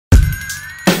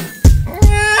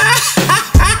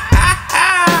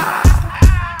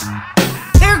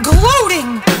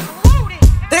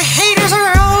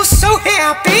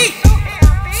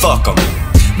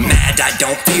I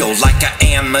don't feel like a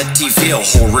Amityville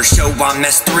horror show. I'm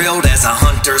as thrilled as a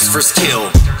hunter's first kill.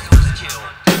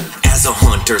 As a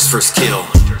hunter's first kill.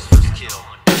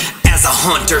 As a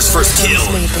hunter's first kill.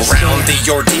 Round the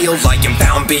ordeal, like I'm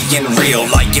bound being real.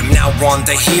 Like I'm now on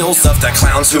the heels of the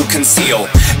clowns who conceal.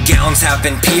 Gowns have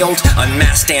been peeled,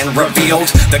 unmasked and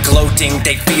revealed. The gloating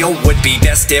they feel would be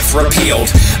best if repealed.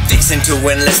 Fixin' to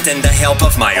enlist in the help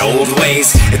of my old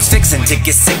ways. It's fixin' to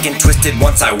get sick and twisted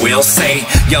once, I will say.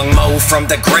 Young Mo from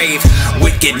the grave,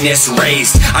 wickedness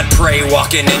raised. I'd pray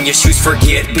walking in your shoes,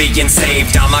 forget being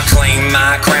saved. I'ma claim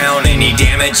my crown, any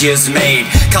damage is made.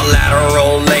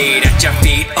 Collateral laid at your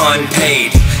feet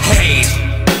unpaid. Hate,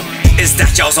 is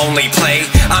that y'all's only play?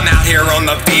 I'm out here on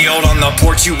the field, on the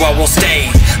porch you all will stay.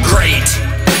 Great,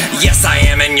 yes I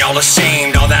am and y'all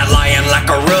ashamed. All that lying like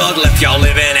a rug left y'all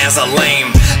living as a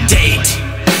lame date.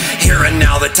 Here and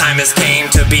now the time has came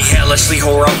to be hellishly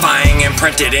horrifying,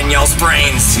 imprinted in y'all's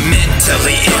brains.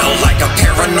 Mentally ill like a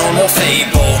paranormal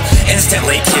fable.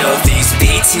 Instantly kill these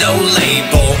beats, no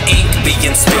label. Ink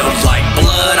being spilled like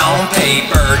blood on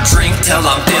paper. Drink till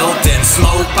I'm filled, then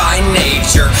smoke by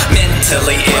nature.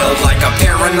 Mentally ill like a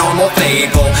paranormal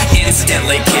fable.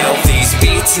 Instantly kill these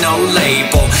beats, no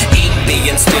label. Ink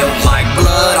being spilled like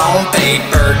blood on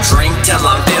paper. Drink till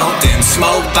I'm filled, then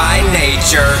smoke by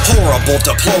nature. Horrible,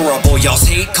 deplorable, y'all's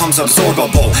hate comes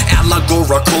absorbable.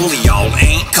 Allegorical, y'all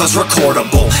ain't cause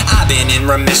recordable. I've been in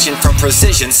remission from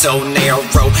precision so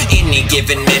narrow. Any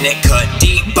given minute cut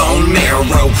deep bone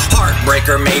marrow.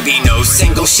 Heartbreaker, maybe no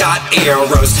single shot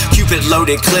arrows. Cupid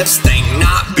loaded clips, think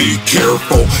not, be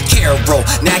careful. Carol,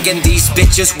 nagging these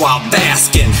bitches while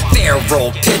basking.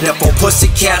 Feral, pitiful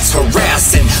pussycats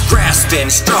harassing. Grasping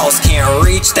straws, can't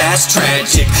reach, that's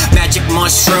tragic. Magic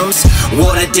mushrooms,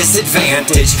 what a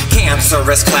disadvantage.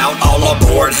 Cancerous clout, all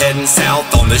aboard, heading south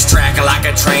on this track like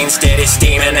a train, steady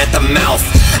steaming at the mouth.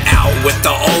 Out with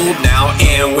the old, now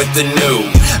in with the new.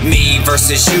 Me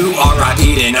versus you,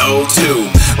 R.I.P. in 02.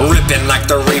 Ripping like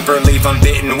the Reaper, leave 'em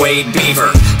bitten, Wade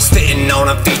Beaver. Spitting on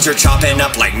a feature, chopping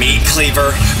up like meat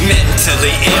cleaver.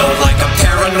 Mentally ill like a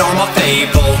paranormal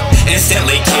fable.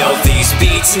 Instantly kill these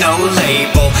beats, no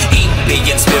label. Ink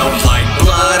being spilled like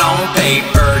blood on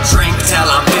paper. Drink till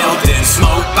I'm filled, then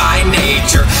smoke by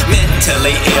nature.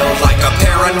 Mentally ill like a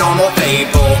paranormal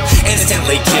fable.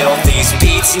 Instantly kill these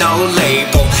beats, no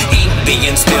label. Ink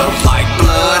being spilled like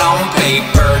blood on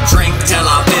paper. Drink till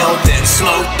I'm filled, then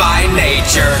smoke by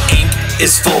nature. Ink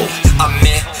is full, I'm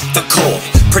mythical,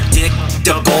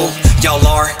 predictable. Y'all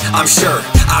are, I'm sure.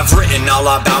 I've written all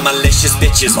about malicious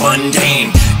bitches,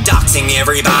 mundane. Doxing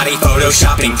everybody,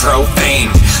 photoshopping profane.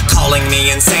 Calling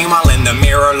me insane while in the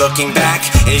mirror looking back.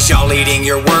 Is y'all eating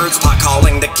your words, pot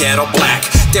calling the kettle black.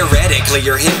 Theoretically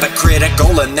you're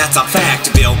hypocritical and that's a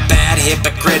fact. Built bad,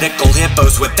 hypocritical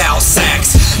hippos without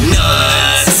sacks.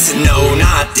 Nuts, no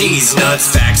not these nuts.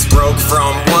 Facts broke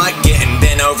from what? Getting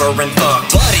bent over and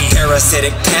fucked. Buddy,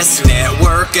 parasitic pest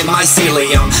network in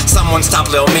mycelium. Someone stop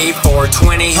Lil Me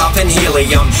 420 huffing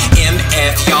helium.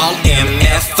 MF y'all,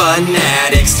 MF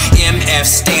fanatics. MF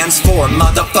stands for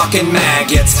motherfucking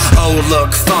maggots. Oh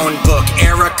look, phone book,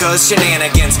 Erica's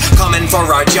shenanigans. Coming for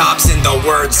our jobs in the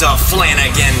words of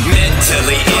Flanagan.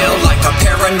 Mentally ill like a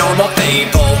paranormal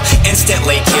fable.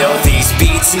 Instantly kill these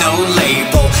beats, no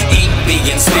label. Ink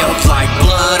being spilled like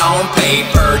blood on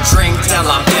paper. Drink till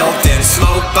I'm filled, then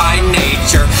smoke by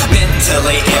nature.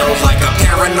 Mentally ill like a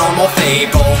paranormal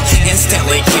fable.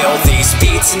 Instantly kill these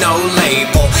beats, no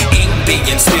label. Ink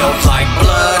being spilled like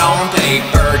blood on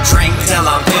paper. Drink till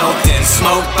I'm filled, then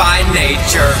smoke by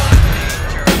nature.